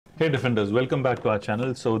Hey Defenders, welcome back to our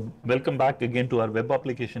channel. So welcome back again to our web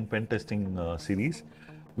application pen testing series.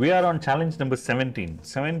 We are on challenge number 17.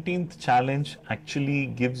 17th challenge actually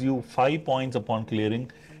gives you 5 points upon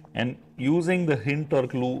clearing, and using the hint or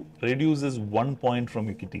clue reduces 1 point from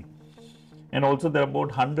equity. And also there are about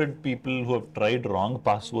 100 people who have tried wrong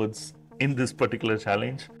passwords in this particular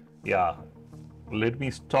challenge. Yeah, let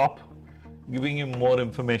me stop giving you more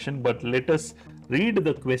information, but let us read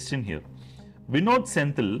the question here. Vinod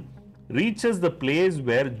Senthil reaches the place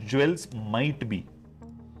where jewels might be.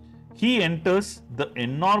 He enters the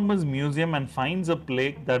enormous museum and finds a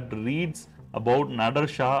plaque that reads about Nader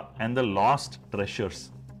Shah and the lost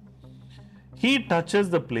treasures. He touches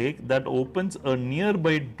the plaque that opens a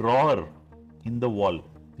nearby drawer in the wall.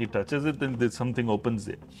 He touches it and something opens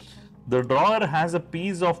there. The drawer has a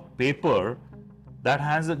piece of paper that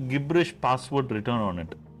has a gibberish password written on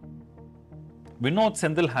it. Vinod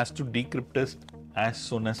Senthil has to decrypt it as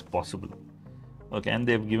soon as possible. Okay, and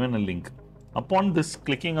they've given a link. Upon this,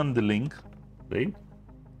 clicking on the link, right?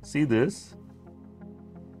 See this.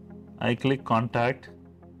 I click contact.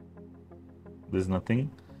 There's nothing.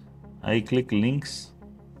 I click links.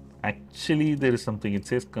 Actually, there is something. It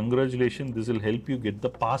says, congratulations, this will help you get the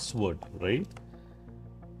password, right?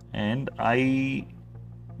 And I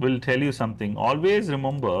will tell you something. Always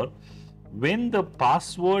remember, when the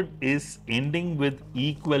password is ending with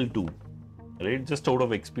equal to, right, just out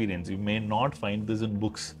of experience, you may not find this in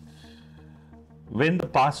books. When the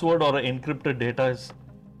password or encrypted data is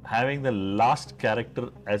having the last character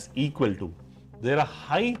as equal to, there are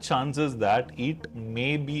high chances that it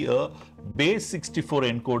may be a Base64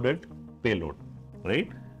 encoded payload, right?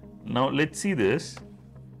 Now let's see this.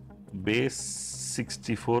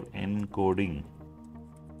 Base64 encoding.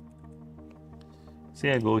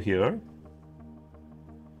 Say I go here.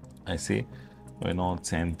 I say Vinod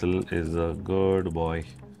Senthil is a good boy,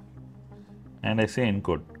 and I say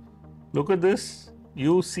encode. Look at this.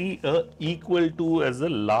 You see a equal to as the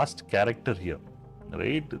last character here,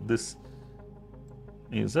 right? This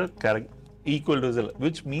is a character equal to,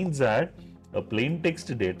 which means that a plain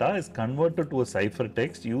text data is converted to a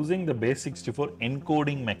ciphertext using the Base64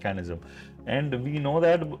 encoding mechanism, and we know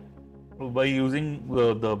that by using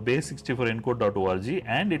the Base64 encode.org,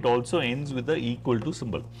 and it also ends with the equal to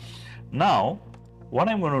symbol. Now, what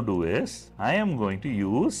I'm going to do is, I am going to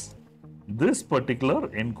use this particular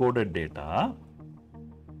encoded data,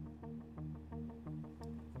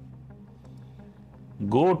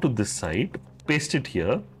 go to this site, paste it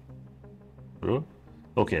here.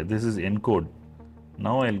 Okay, this is encode.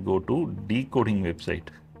 Now I'll go to decoding website.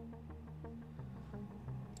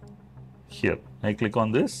 Here, I click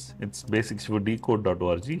on this, it's Base64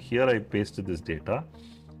 decode.org. Here I paste this data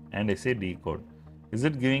and I say decode. Is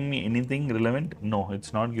it giving me anything relevant? No,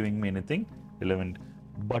 it's not giving me anything relevant.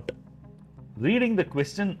 But reading the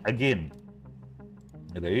question again,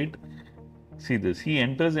 right? See this, he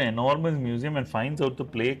enters an enormous museum and finds out the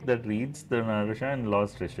plaque that reads the Nader Shah and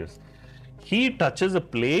lost treasures. He touches a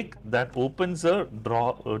plaque that opens a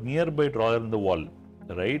nearby drawer in the wall,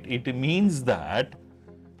 right? It means that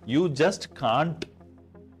you just can't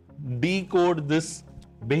decode this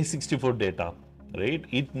Base64 data, right?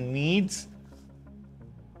 It needs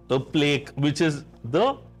the plaque, which is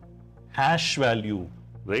the hash value,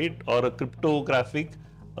 right? Or a cryptographic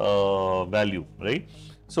value, right?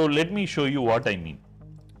 So let me show you what I mean.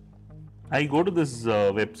 I go to this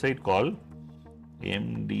website called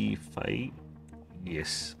MD5.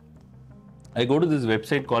 Yes. I go to this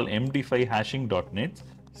website called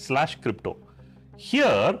md5hashing.net/crypto.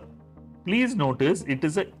 Here, please notice it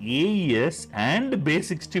is a AES and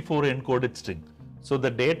Base64 encoded string. So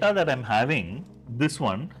the data that I'm having, this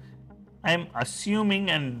one, I'm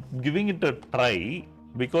assuming and giving it a try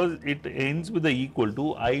because it ends with the equal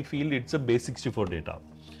to. I feel it's a Base64 data.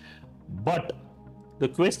 But the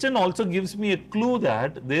question also gives me a clue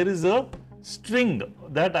that there is a string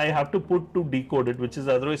that I have to put to decode it, which is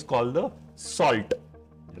otherwise called the salt,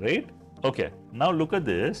 right? Okay, now look at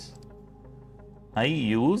this. I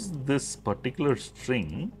use this particular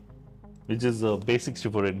string, which is a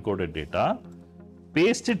Base64 encoded data,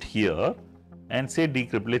 paste it here and say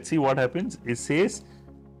decrypt. Let's see what happens. It says,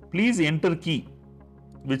 please enter key,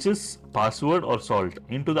 which is password or salt,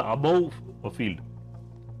 into the above field,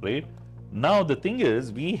 right? Now the thing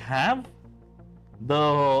is, we have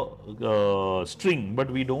the string,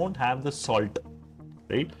 but we don't have the salt,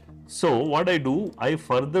 right? So what I do, I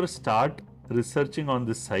further start researching on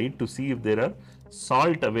this site to see if there are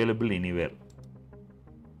salt available anywhere.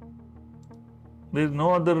 There is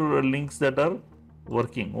no other links that are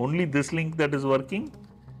working, only this link that is working.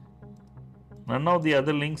 None of the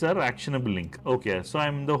other links are actionable link. Okay, so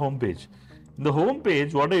I'm in the home page. In the home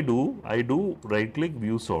page, what I do right click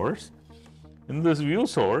view source. In this view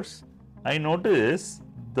source, I notice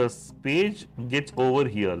this page gets over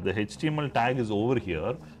here. The HTML tag is over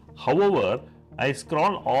here. However, I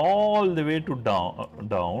scroll all the way to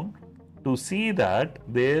down to see that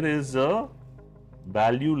there is a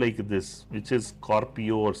value like this, which is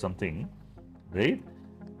Scorpio or something, right?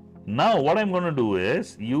 Now, what I'm going to do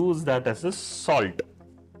is use that as a salt,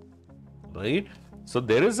 right? So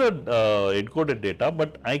there is a encoded data,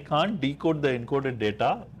 but I can't decode the encoded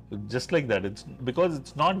data just like that. It's because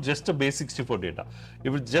it's not just a base64 data.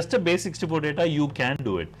 If it's just a base64 data, you can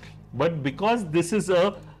do it. But because this is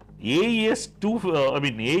a AES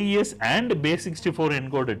AES and base64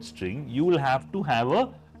 encoded string, you will have to have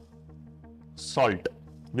a salt,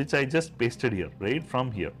 which I just pasted here, right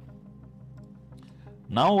from here.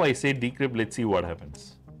 Now I say decrypt, let's see what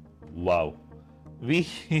happens. Wow. We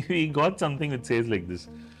got something that says like this,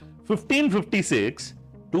 1556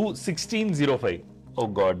 to 1605. Oh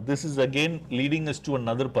God, this is again leading us to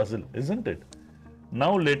another puzzle, isn't it?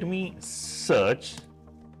 Now let me search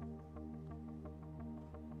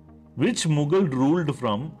which Mughal ruled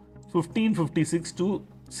from 1556 to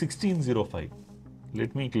 1605.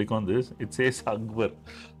 Let me click on this. It says Akbar.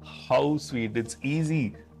 How sweet. It's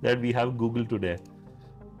easy that we have Google today.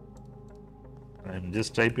 I'm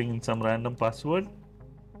just typing in some random password,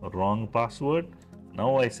 wrong password.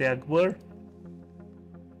 Now I say Akbar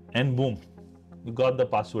and boom, you got the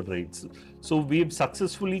password right. So we've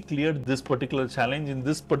successfully cleared this particular challenge. In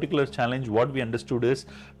this particular challenge, what we understood is,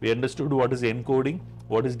 we understood what is encoding,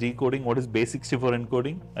 what is decoding, what is base64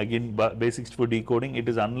 encoding. Again, base64 decoding, it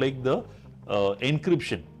is unlike the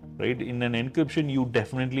encryption, right? In an encryption, you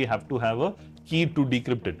definitely have to have a key to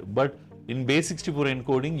decrypt it. But in base64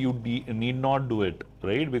 encoding, you need not do it,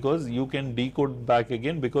 right? Because you can decode back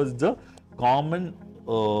again, because the common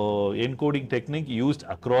encoding technique used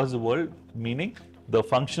across the world, meaning the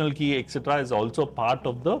functional key, etc., is also part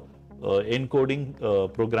of the encoding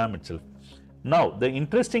program itself. Now, the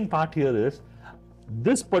interesting part here is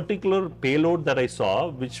this particular payload that I saw,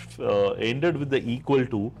 which ended with the equal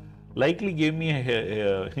to, likely gave me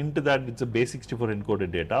a hint that it's a base64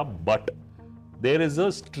 encoded data, but there is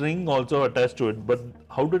a string also attached to it. But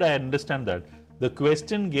how did I understand that? The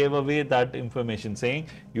question gave away that information, saying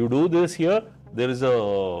you do this here, there is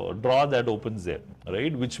a draw that opens there,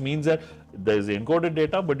 right? Which means that there is encoded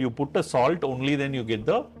data, but you put a salt, only then you get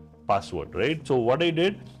the password, right? So what I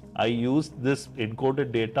did, I used this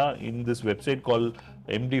encoded data in this website called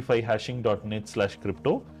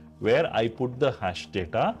md5hashing.net/crypto, where I put the hash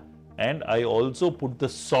data, and I also put the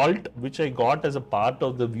salt, which I got as a part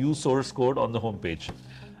of the view source code on the home page.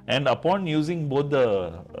 And upon using both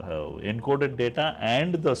the encoded data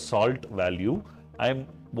and the salt value, I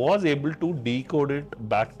was able to decode it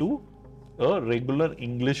back to a regular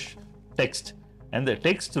English text. And the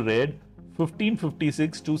text read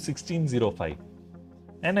 1556 to 1605.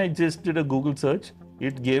 And I just did a Google search.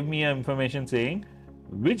 It gave me information saying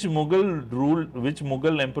which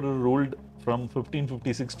Mughal emperor ruled from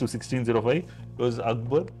 1556 to 1605. It was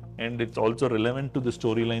Akbar, and it's also relevant to the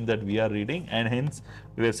storyline that we are reading, and hence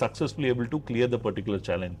we were successfully able to clear the particular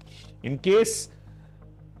challenge. In case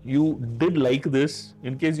you did like this,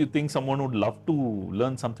 in case you think someone would love to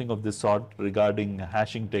learn something of this sort regarding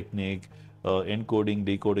hashing technique, encoding,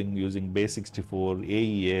 decoding using base64,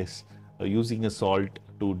 AES, using a salt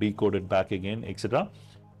to decode it back again, etc.,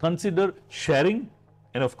 consider sharing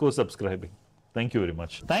and of course subscribing. Thank you very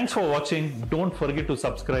much. Thanks for watching. Don't forget to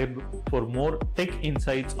subscribe for more tech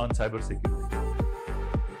insights on cybersecurity.